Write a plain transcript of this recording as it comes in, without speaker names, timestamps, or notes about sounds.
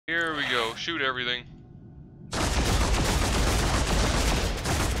we go. Shoot everything.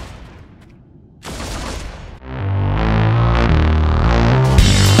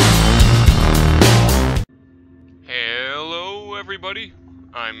 Hello everybody,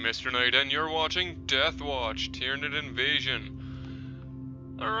 I'm Mr. Knight and you're watching Deathwatch, Tyranid Invasion.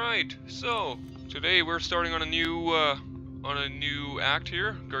 Alright, so today we're starting on a new act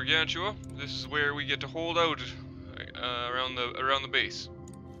here, Gargantua. This is where we get to hold out around the base.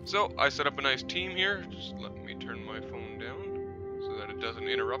 So I set up a nice team here. Just let me turn my phone down so that it doesn't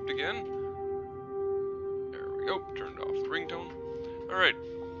interrupt again. There we go, turned off the ringtone. Alright,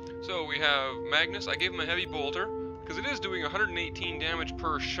 so we have Magnus. I gave him a heavy bolter because it is doing 118 damage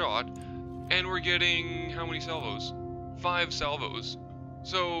per shot, and we're getting how many salvos? 5 salvos.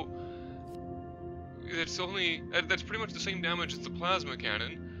 So that's pretty much the same damage as the plasma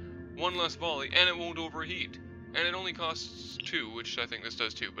cannon, 1 less volley, and it won't overheat. And it only costs 2, which I think this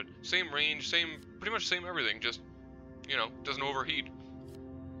does too, but same range, pretty much same everything, just, you know, doesn't overheat.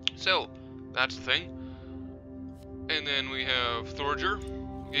 So, that's the thing. And then we have Thorger.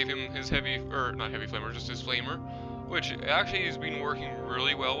 Gave him his not heavy flamer, just his flamer, which actually has been working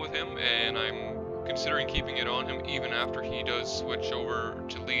really well with him, and I'm considering keeping it on him even after he does switch over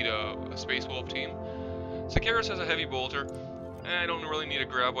to lead a Space Wolf team. Sakaris has a heavy bolter. I don't really need a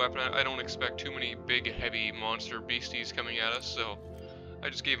grab weapon. I don't expect too many big, heavy monster beasties coming at us, so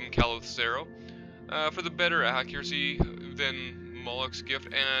I just gave him Kaloth Zero. For the better accuracy than Moloch's Gift,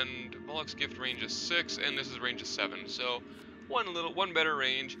 and Moloch's Gift range is 6, and this is range is 7, so one better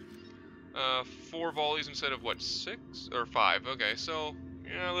range. 4 volleys instead of what, 6 or 5? Okay, so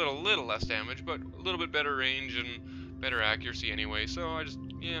yeah, a little less damage, but a little bit better range and better accuracy anyway. So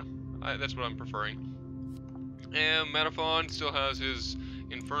that's what I'm preferring. And Metaphon still has his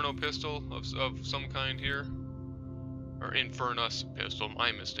Inferno pistol of some kind here, or Infernus pistol,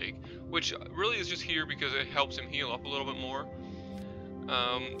 my mistake, which really is just here because it helps him heal up a little bit more.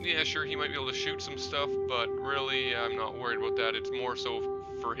 Yeah, sure, he might be able to shoot some stuff, but really, I'm not worried about that. It's more so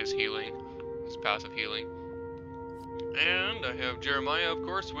for his healing, his passive healing. And I have Jeremiah, of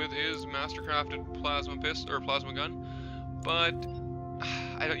course, with his mastercrafted plasma pistol, or plasma gun. But,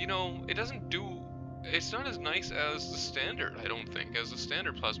 it doesn't do... It's not as nice as the standard, I don't think, as the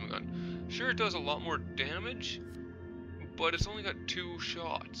standard plasma gun. Sure, it does a lot more damage, but it's only got 2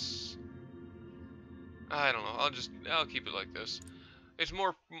 shots. I don't know, I'll keep it like this. It's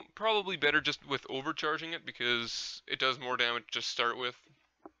probably better just with overcharging it because it does more damage to start with.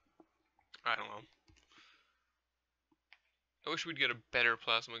 I don't know. I wish we'd get a better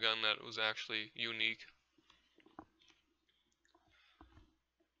plasma gun that was actually unique.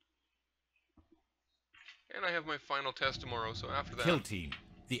 And I have my final test tomorrow, so after that... Kill team,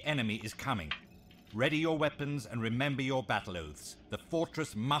 the enemy is coming. Ready your weapons and remember your battle oaths. The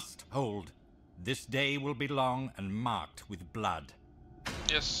fortress must hold. This day will be long and marked with blood.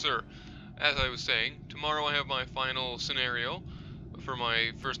 Yes, sir. As I was saying, tomorrow I have my final scenario for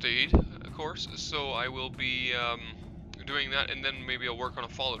my first aid course, so I will be doing that, and then maybe I'll work on a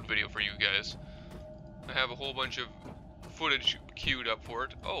follow-up video for you guys. I have a whole bunch of footage queued up for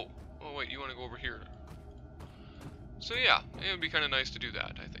it. Oh wait, you want to go over here? So yeah, it would be kind of nice to do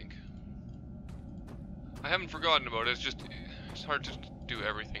that, I think. I haven't forgotten about it, it's hard to do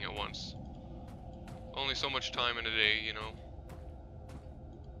everything at once. Only so much time in a day, you know.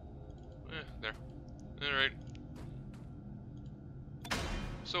 There. Alright.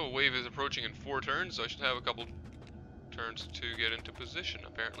 So, wave is approaching in 4 turns, so I should have a couple turns to get into position.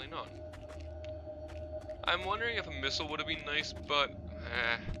 Apparently not. I'm wondering if a missile would have been nice, but...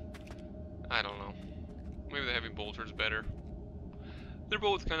 I don't know. Maybe the heavy bolter's better. They're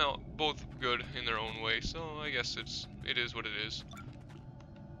both both good in their own way, so I guess it is what it is.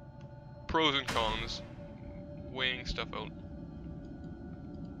 Pros and cons. Weighing stuff out.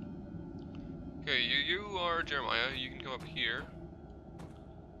 Okay, you are Jeremiah. You can come up here.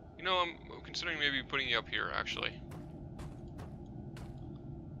 You know, I'm considering maybe putting you up here, actually.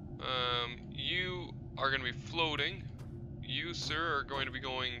 You are going to be floating. You, sir, are going to be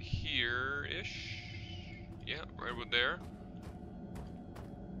going here-ish. Yeah, right about there.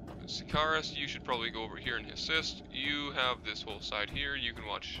 Sakaris, you should probably go over here and assist. You have this whole side here. You can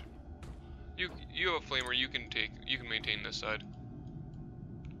watch. You have a flamer. You can maintain this side.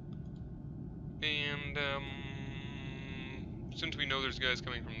 And since we know there's guys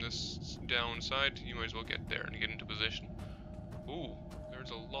coming from this downside, you might as well get there and get into position. Ooh, there's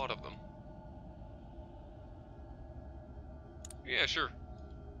a lot of them. Yeah, sure.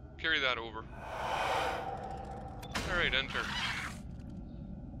 Carry that over. Alright, enter.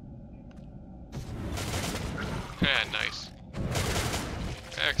 Ah, nice.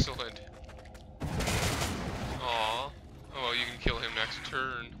 Excellent. Aw. Oh, well, you can kill him next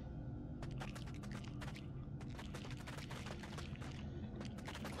turn.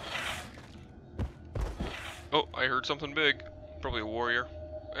 Oh, I heard something big. Probably a warrior.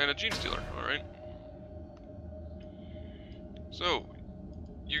 And a gene stealer, alright. So,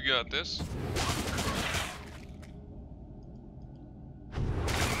 you got this.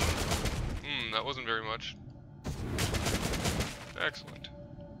 That wasn't very much. Excellent.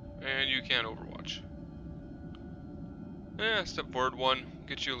 And you can Overwatch. Step forward one.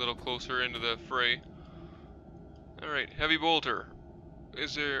 Get you a little closer into the fray. Alright, Heavy Bolter.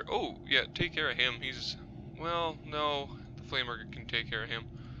 Is there... Oh, yeah, take care of him. He's... Well, no. The Flamer can take care of him.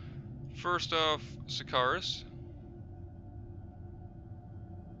 First off, Sikaris.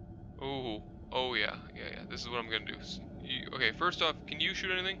 Oh, oh yeah. This is what I'm gonna do. Okay, first off, can you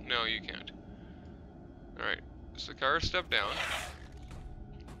shoot anything? No, you can't. Alright, Sikaris, step down.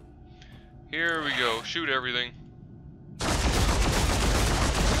 Here we go. Shoot everything.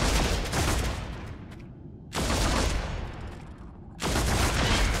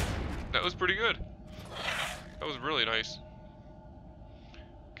 That was pretty good. That was really nice.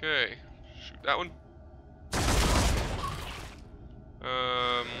 Okay, shoot that one.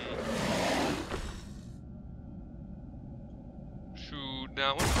 Shoot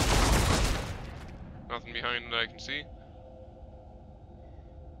that one. Nothing behind that I can see.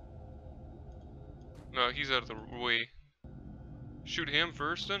 No, he's out of the way. Shoot him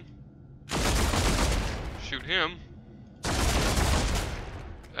first then. Shoot him.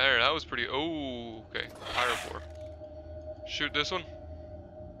 There, that was pretty... Oh, okay. Pyrophore. Shoot this one.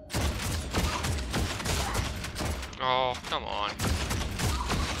 Oh, come on.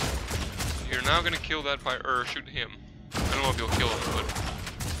 You're now gonna kill that or shoot him. I don't know if you'll kill him, but...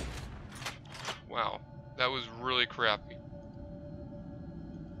 Wow. That was really crappy.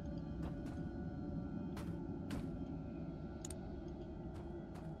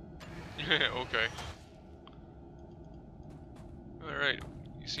 Okay. Alright.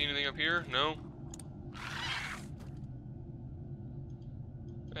 You see anything up here? No?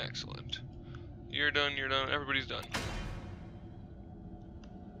 Excellent. You're done, everybody's done.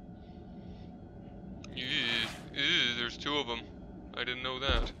 There's two of them. I didn't know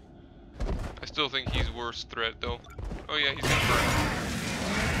that. I still think he's worst threat though. Oh yeah, he's gonna burn.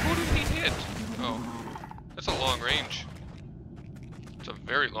 Who did he hit? Oh. That's a long range. It's a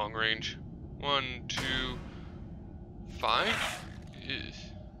very long range. 1, 2, 5? Ew.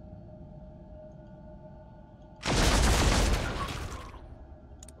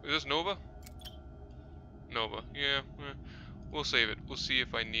 Is this Nova? Nova, yeah. We'll save it. We'll see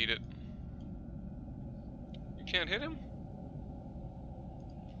if I need it. You can't hit him?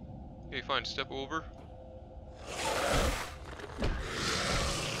 Okay, fine. Step over.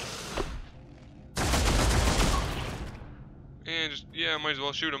 And just, yeah, might as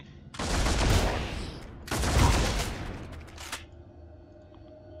well shoot him.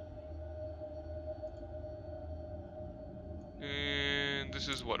 And this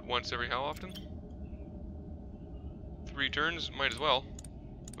is what, once every how often? 3 turns, might as well.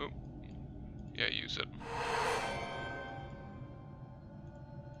 Oh. Yeah, use it.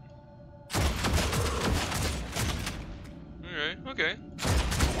 Alright, okay.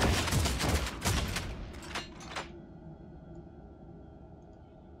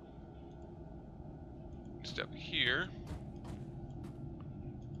 Step here.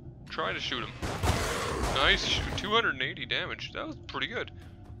 Try to shoot him. Nice shoot. 280 damage. That was pretty good.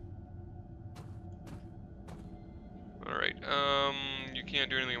 Alright, you can't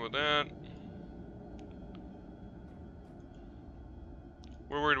do anything with that.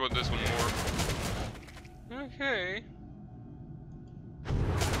 We're worried about this one more. Okay.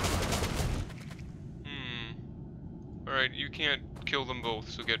 Alright, you can't kill them both,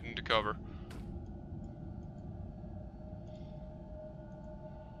 so get into cover.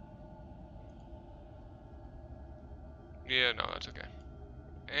 Yeah, no, that's okay.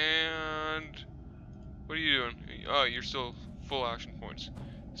 And... what are you doing? Oh, you're still full action points.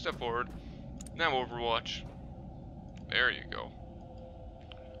 Step forward. Now Overwatch. There you go.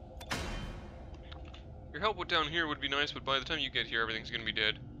 Your help down here would be nice, but by the time you get here, everything's gonna be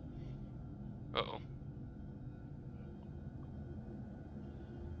dead. Uh-oh.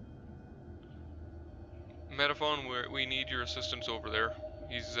 Metaphon, we need your assistance over there.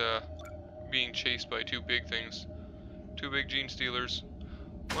 He's, being chased by 2 big things. 2 big gene stealers.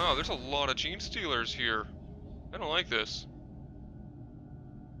 Wow, there's a lot of gene stealers here. I don't like this.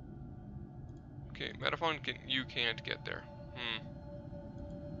 Okay, Metaphon, you can't get there.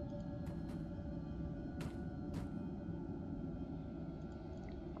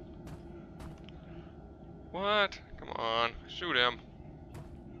 What? Come on, shoot him.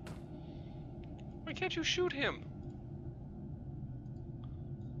 Why can't you shoot him?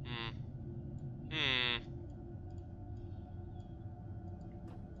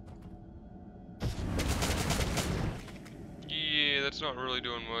 Yeah, that's not really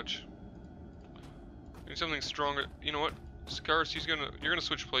doing much. Need something stronger. You know what? Scarce, you're gonna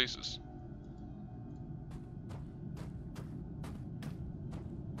switch places.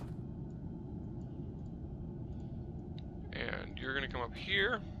 And you're gonna come up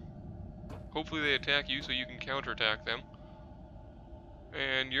here. Hopefully they attack you so you can counterattack them.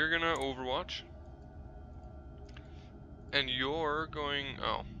 And you're gonna overwatch. And you're going...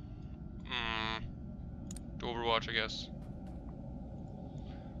 oh. To overwatch, I guess.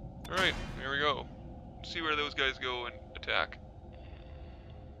 Alright, here we go. See where those guys go and attack.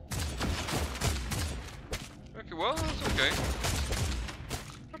 Okay, well, that's okay.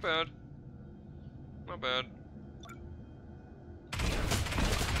 Not bad. Not bad.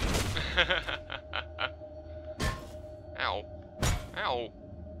 Ow. Ow.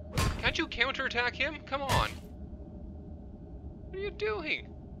 Can't you counterattack him? Come on. What are you doing?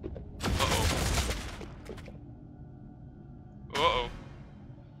 Uh-oh. Uh-oh.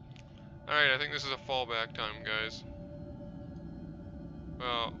 Alright, I think this is a fallback time, guys.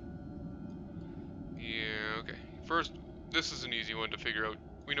 Well... yeah, okay. First, this is an easy one to figure out.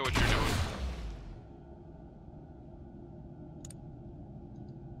 We know what you're doing.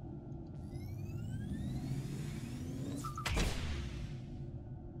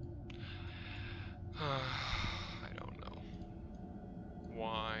 I don't know.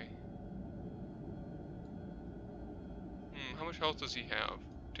 Why? How much health does he have?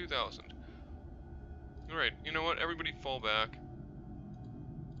 2,000. Alright, you know what? Everybody fall back.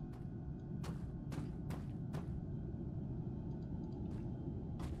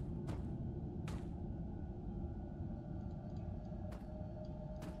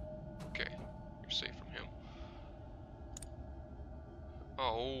 Okay, you're safe from him.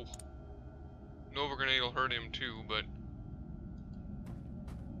 Oh. Nova Grenade will hurt him too, but...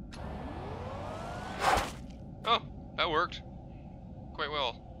 oh, that worked. Quite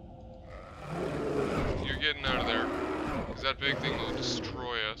well. You're getting out of there. Because that big thing will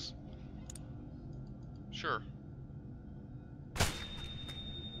destroy us. Sure.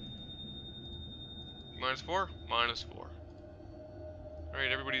 -4? -4.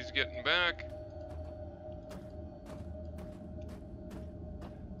 Alright, everybody's getting back.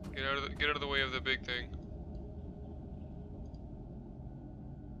 Get out of the way of the big thing.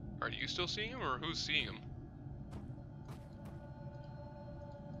 Are you still seeing him, or who's seeing him?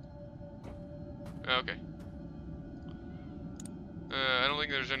 Okay. I don't think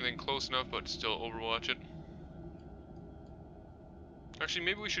there's anything close enough, but still overwatch it. Actually,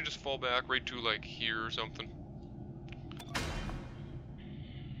 maybe we should just fall back right to, like, here or something.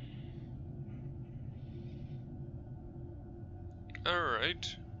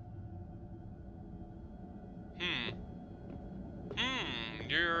 Alright.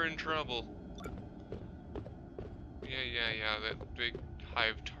 You're in trouble. Yeah, that big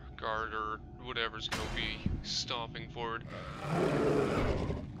hive guard or whatever's gonna be stomping forward.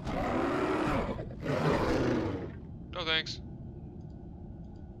 No thanks.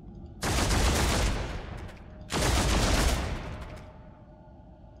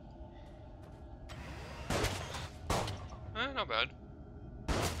 Not bad.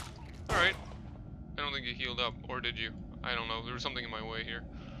 Alright. I don't think you healed up, or did you? I don't know, there was something in my way here.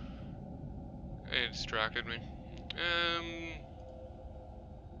 It distracted me.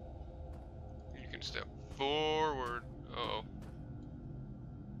 You can step forward. Uh-oh.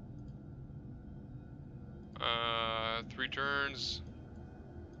 3 turns.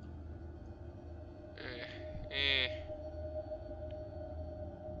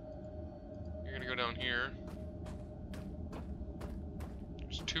 You're gonna go down here.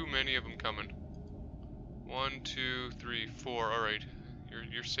 There's too many of them coming. 1, 2, 3, 4. All right,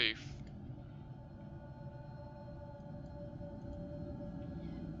 you're safe.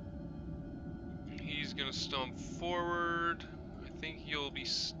 He's gonna stomp forward. I think you'll be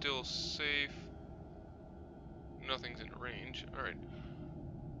still safe. Nothing's in range. All right.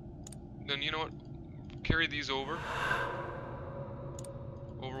 Then you know what? Carry these over.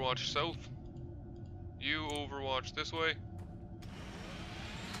 Overwatch south. You overwatch this way.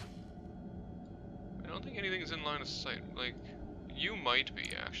 I don't think anything's in line of sight. Like, you might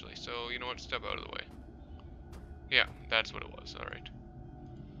be, actually. So, you know what? Step out of the way. Yeah, that's what it was. Alright.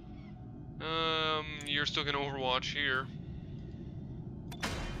 You're still gonna overwatch here.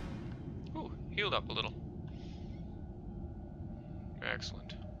 Ooh, healed up a little.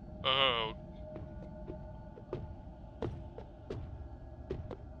 Excellent. Oh.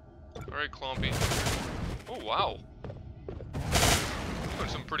 Alright, Clompy. Oh, wow. Doing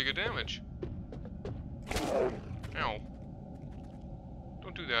some pretty good damage. Ow.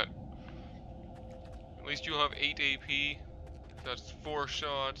 Don't do that. At least you'll have 8 AP. That's 4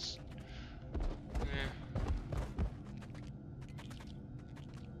 shots.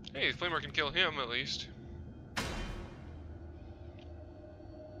 Hey, the Flamer can kill him at least.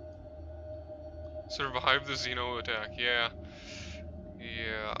 Survive the Xeno attack, yeah.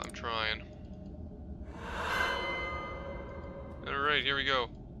 Yeah, I'm trying. Alright, here we go.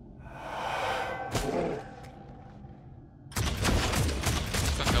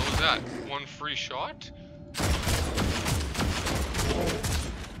 What the hell is that? One free shot?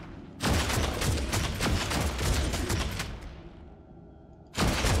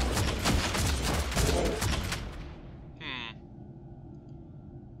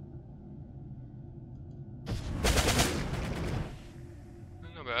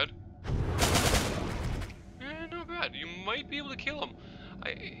 Not bad. Not bad. You might be able to kill him.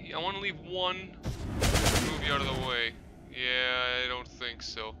 I want to leave one movie out of the way. Yeah, I don't think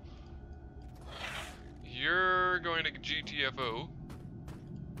so. You're going to GTFO.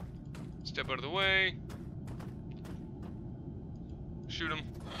 Step out of the way. Shoot him.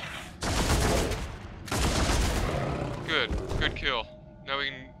 Good. Good kill. Now we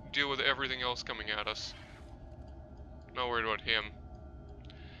can deal with everything else coming at us. Not worried about him.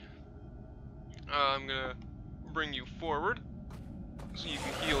 I'm gonna bring you forward so you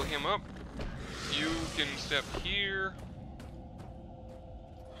can heal him up. You can step here.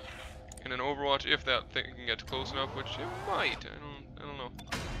 And then Overwatch, if that thing gets close enough, which it might. I don't know.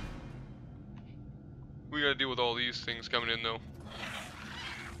 We gotta deal with all these things coming in though.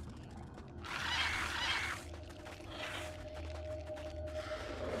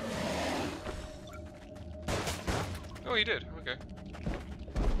 Oh, he did. Okay.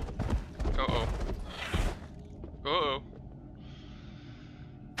 Uh-oh. Uh-oh.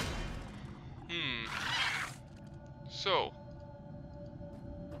 So.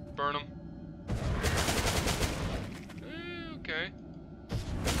 Burn him. Okay.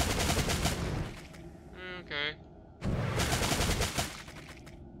 Okay.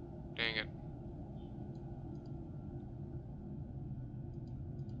 Dang it.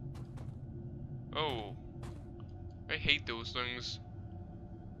 Oh. I hate those things.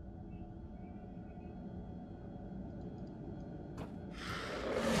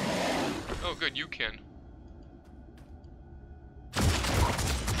 Oh, good, you can.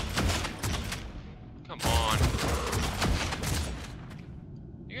 Come on.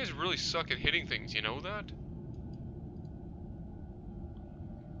 You guys really suck at hitting things, you know that?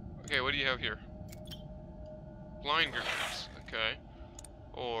 Okay, what do you have here? Blind grenades, okay.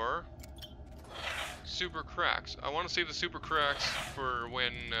 Or super cracks. I want to save the super cracks for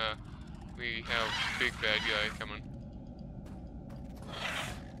when we have big bad guy coming.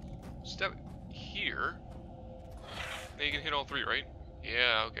 Step here. Now you can hit all 3, right?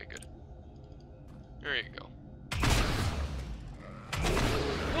 Yeah, okay, good. There you go.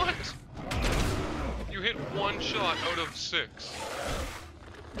 What? You hit 1 shot out of 6.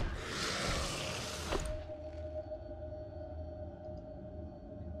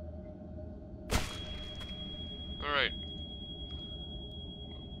 Alright.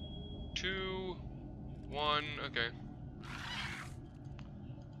 2, 1, okay.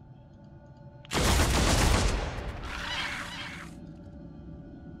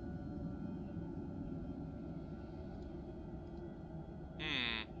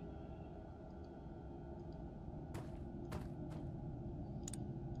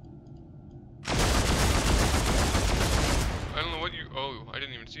 I don't know what you... Oh, I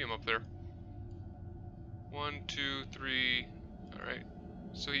didn't even see him up there. 1, 2, 3... Alright.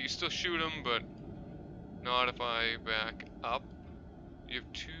 So you still shoot him, but not if I back up. You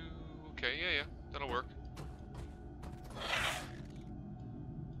have 2... Okay, yeah, that'll work.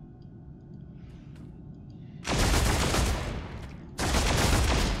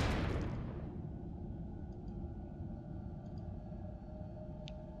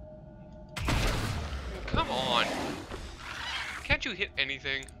 Come on! Can't you hit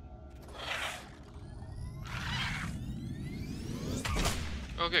anything?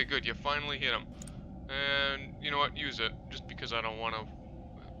 Okay, good, you finally hit him. And you know what, use it, just because I don't want to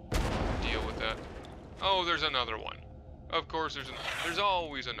deal with that. Oh, there's another one. Of course, there's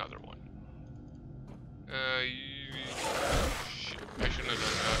always another one. Shit, I shouldn't have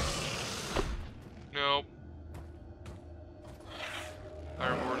done that. Nope.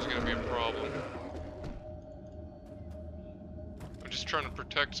 Iron Ward is gonna be a problem. I'm just trying to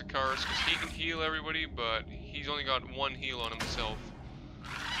protect Sakaris because he can heal everybody, but he's only got 1 heal on himself.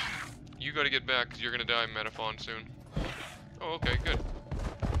 You gotta get back, because you're gonna die Metaphon soon. Oh, okay, good.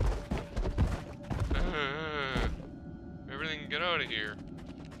 Everything, get out of here.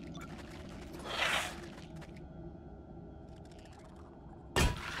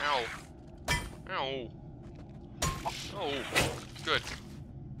 Ow. Ow. Oh, good.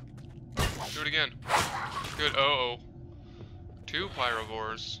 Do it again. Good. Uh-oh. 2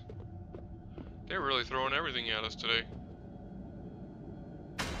 pyrovores. They're really throwing everything at us today.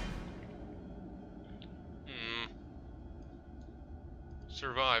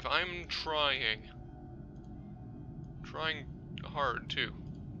 Survive. I'm trying. Trying hard, too.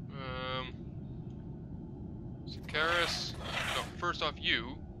 Sikaris. No, first off,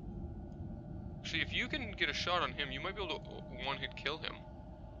 you. Actually, if you can get a shot on him, you might be able to one-hit kill him.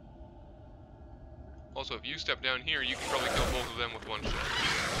 Also, if you step down here, you can probably kill both of them with 1 shot.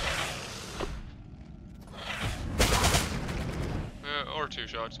 Or 2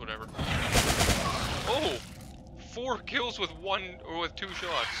 shots, whatever. Oh! 4 kills with 1 or with 2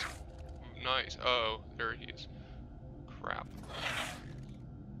 shots. Nice. Uh-oh, there he is. Crap.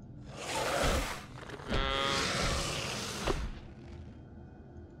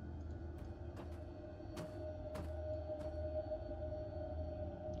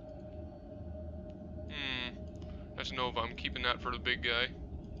 That's Nova. I'm keeping that for the big guy.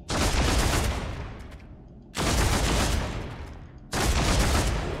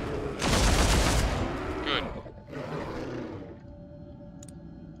 Good.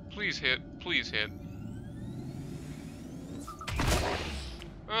 Please hit. Please hit.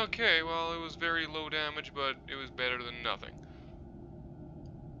 Okay, well, it was very low damage, but it was better than nothing.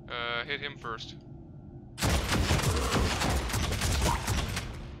 Hit him first.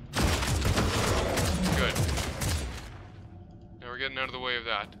 Good. Now we're getting out of the way of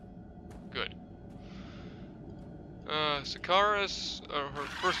that. Good. Sikaris,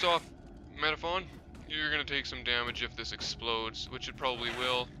 first off, Metaphon, you're gonna take some damage if this explodes, which it probably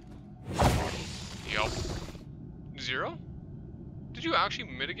will. Yup. 0? Did you actually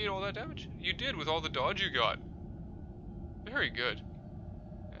mitigate all that damage? You did with all the dodge you got. Very good.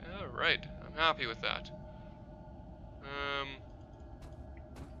 Alright, I'm happy with that.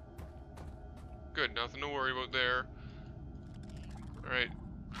 Good, nothing to worry about there. Alright,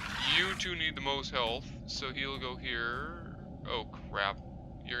 you two need the most health, so he'll go here. Oh crap,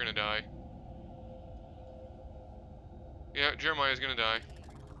 you're gonna die. Yeah, Jeremiah's gonna die.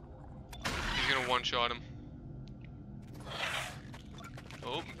 He's gonna one-shot him.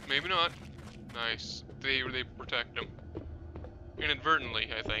 Oh, maybe not. Nice. They protect him.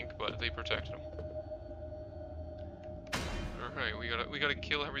 Inadvertently, I think, but they protected him. Alright, we gotta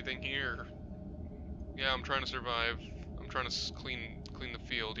kill everything here. Yeah, I'm trying to survive. I'm trying to clean the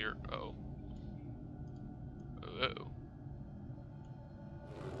field here. Uh-oh. Uh-oh.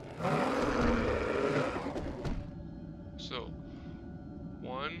 So,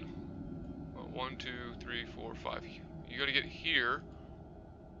 1, 2, 3, 4, 5. You gotta get here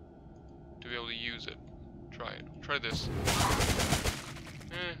to be able to use it. Try it. Try this.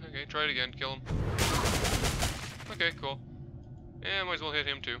 Okay, try it again. Kill him. Okay, cool. Yeah, might as well hit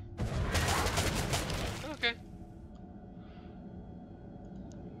him too. Okay.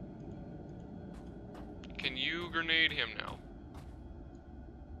 Can you grenade him now?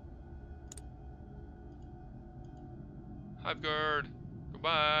 Hive guard.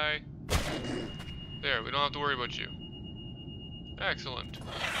 Goodbye. There, we don't have to worry about you. Excellent.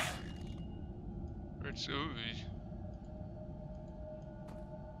 Right, so...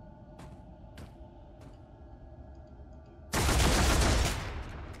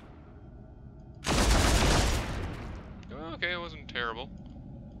 Okay, it wasn't terrible.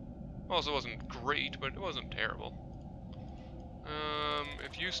 Also wasn't great, but it wasn't terrible.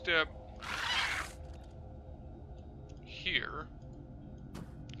 If you step here,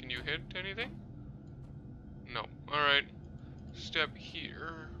 can you hit anything? No. Alright. Step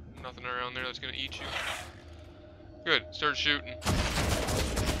here. Nothing around there that's gonna eat you. Good. Start shooting.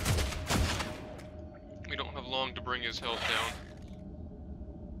 We don't have long to bring his health down.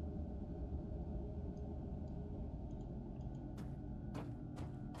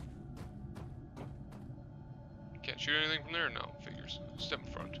 Can't shoot anything from there? No. Figures. Step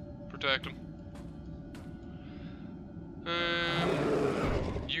in front. Protect him.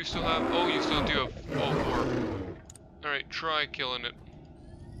 You still have... Oh, you still do have all 4. Alright, try killing it.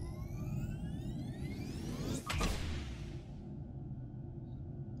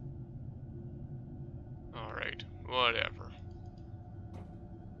 Alright, whatever.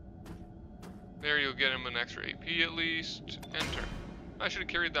 There, you'll get him an extra AP at least. Enter. I should have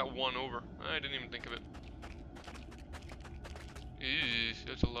carried that 1 over. I didn't even think of it. Eesh,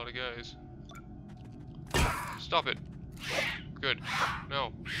 that's a lot of guys. Stop it. Good.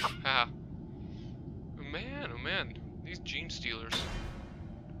 No. Haha. Oh man. These gene stealers.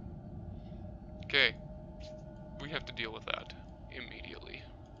 Okay. We have to deal with that immediately.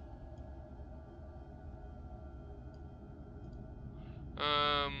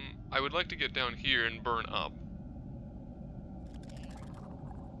 I would like to get down here and burn up.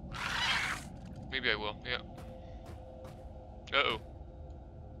 Maybe I will, yeah. Uh-oh.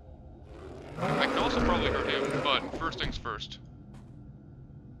 I can also probably hurt him, but first things first.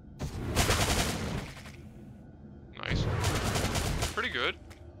 Nice. Pretty good.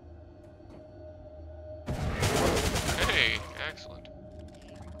 Hey, excellent.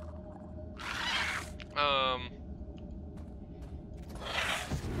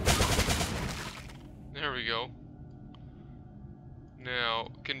 There we go. Now,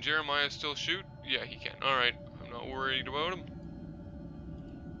 can Jeremiah still shoot? Yeah, he can. Alright, I'm not worried about him.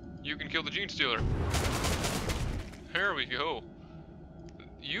 You can kill the gene stealer. There we go.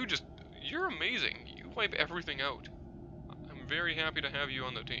 You're amazing. You wipe everything out. I'm very happy to have you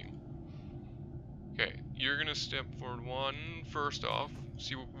on the team. Okay, you're gonna step forward one first off,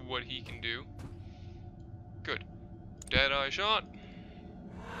 see what he can do. Good. Dead eye shot.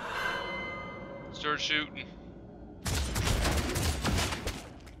 Start shooting.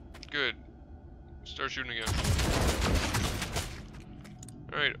 Good. Start shooting again.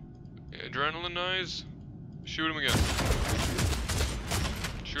 Alright. Adrenaline eyes. Shoot him again.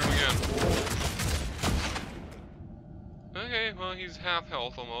 Shoot him again. Okay, well, he's half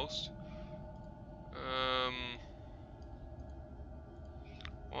health almost.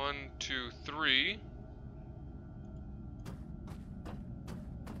 1, 2, 3.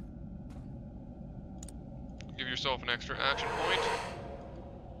 Give yourself an extra action point.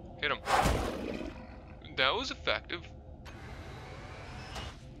 Hit him. That was effective.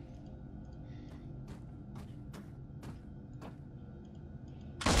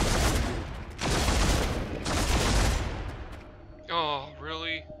 Oh,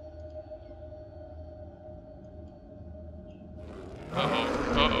 really? Uh-oh.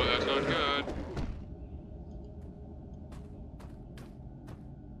 Uh-oh, that's not good.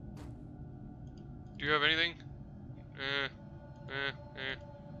 Do you have anything?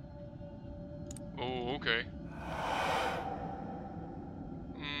 Oh, okay.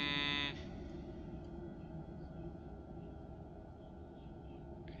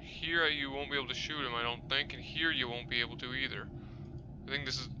 Here you won't be able to shoot him, I don't think, and here you won't be able to either. I think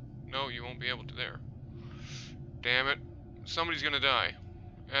this is... No, you won't be able to there. Damn it. Somebody's gonna die.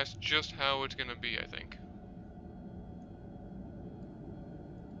 That's just how it's gonna be, I think.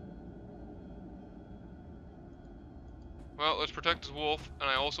 Well, let's protect this wolf, and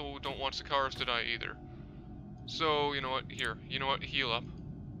I also don't want Sakaris to die either. So, you know what? Here. You know what? Heal up.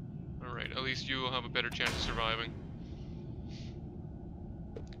 Alright, at least you will have a better chance of surviving.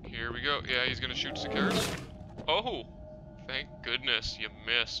 Here we go. Yeah, he's gonna shoot Sakaris. Oh! Thank goodness you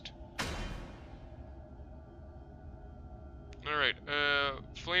missed. Alright,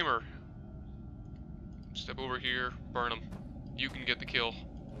 Flamer. Step over here, burn him. You can get the kill.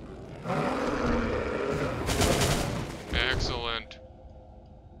 Excellent.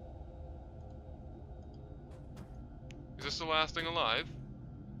 Is this the last thing alive?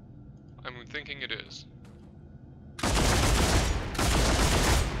 I'm thinking it is.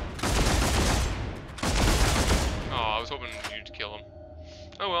 Oh, I was hoping you'd kill him.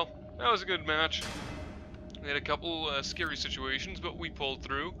 Oh well, that was a good match. We had a couple scary situations, but we pulled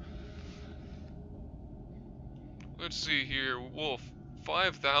through. Let's see here, Wolf,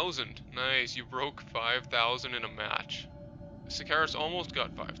 5,000. Nice, you broke 5,000 in a match. Sakaris almost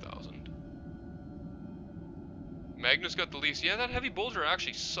got 5,000. Magnus got the least. Yeah, that heavy boulder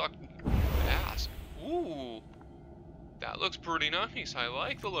actually sucked ass. Ooh, that looks pretty nice. I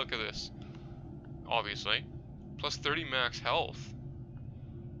like the look of this. Obviously. Plus 30 max health.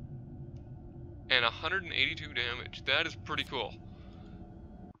 And 182 damage. That is pretty cool.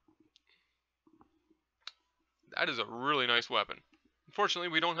 That is a really nice weapon. Unfortunately,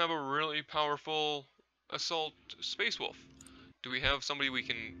 we don't have a really powerful assault space wolf. Do we have somebody we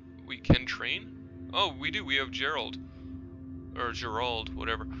can train? Oh, we do. We have Gerald. Or Gerald,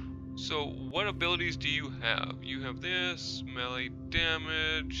 whatever. So, what abilities do you have? You have this, melee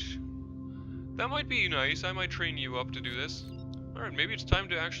damage. That might be nice. I might train you up to do this. Alright, maybe it's time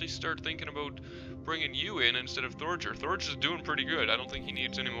to actually start thinking about bringing you in instead of Thorger. Thorger's doing pretty good. I don't think he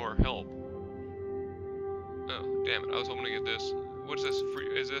needs any more help. Oh, damn it. I was hoping to get this. What's this?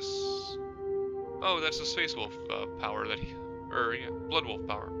 Is this... Oh, that's the Space Wolf power that he... yeah, Blood Wolf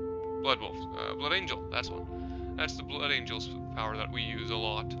power. Blood Wolf. Blood Angel, that's one. That's the Blood Angel's power that we use a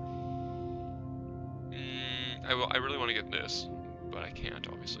lot. I really want to get this, but I can't,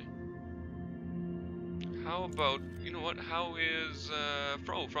 obviously. How about, you know what, how is,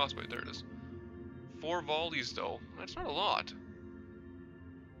 Frostbite, there it is. 4 volleys, though. That's not a lot.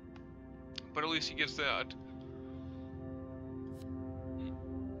 But at least he gets that.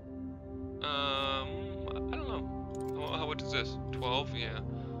 I don't know. What is this? 12? Yeah.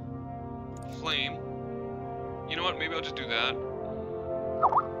 Flame. You know what, maybe I'll just do that.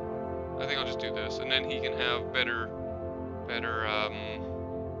 I think I'll just do this, and then he can have better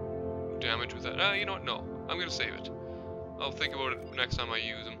damage with that. You know what, no. I'm gonna save it. I'll think about it next time I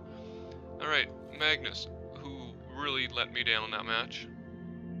use him. Alright, Magnus, who really let me down in that match.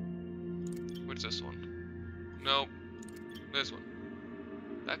 What's this one? Nope. This one.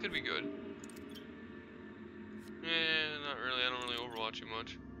 That could be good. Not really. I don't really overwatch you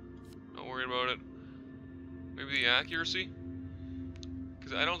much. Not worried about it. Maybe the accuracy?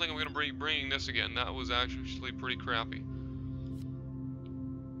 Because I don't think I'm going to be bringing this again. That was actually pretty crappy.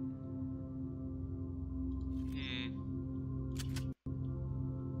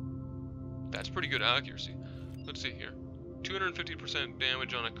 That's pretty good accuracy. Let's see here. 250%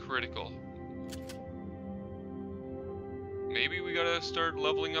 damage on a critical. Maybe we gotta start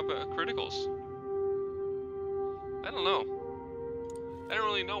leveling up criticals. I don't know. I don't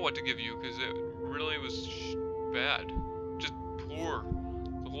really know what to give you because it really was bad. Just poor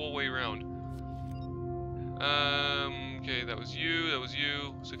the whole way around. Okay, that was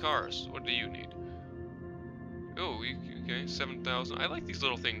you, Sakaris, what do you need? Oh, okay, 7,000. I like these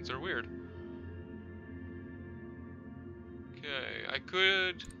little things, they're weird. Okay, I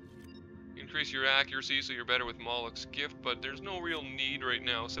could increase your accuracy so you're better with Moloch's gift, but there's no real need right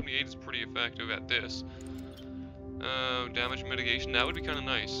now. 78 is pretty effective at this. Damage mitigation, that would be kind of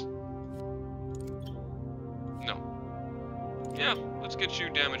nice. No. Yeah, let's get you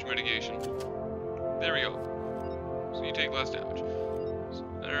damage mitigation. There we go. So you take less damage.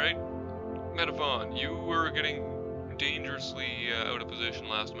 Alright. Metaphon, you were getting dangerously out of position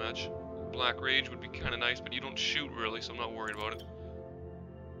last match. Black Rage would be kind of nice, but you don't shoot really, so I'm not worried about it.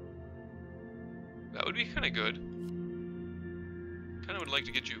 That would be kind of good. Kind of would like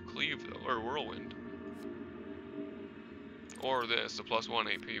to get you Cleave, though, or Whirlwind. Or this, the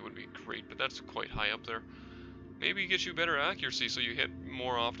 +1 AP would be great, but that's quite high up there. Maybe get you better accuracy so you hit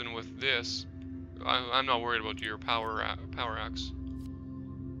more often with this. I'm not worried about your power axe.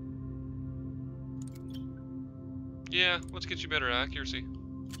 Yeah, let's get you better accuracy.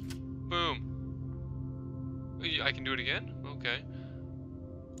 Boom. I can do it again? Okay.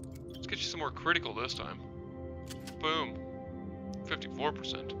 Let's get you some more critical this time. Boom.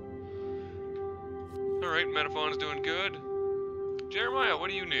 54%. Alright, Metaphon's doing good. Jeremiah, what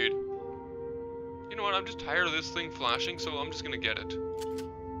do you need? You know what, I'm just tired of this thing flashing, so I'm just gonna get it.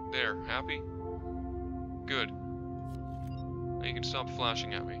 There, happy? Good. Now you can stop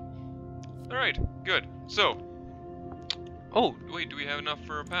flashing at me. Alright, good. So. Oh, wait, do we have enough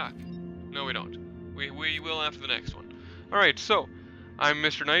for a pack? No, we don't. We will after the next one. Alright, so, I'm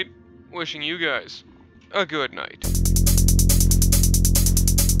Mr. Knight, wishing you guys a good night.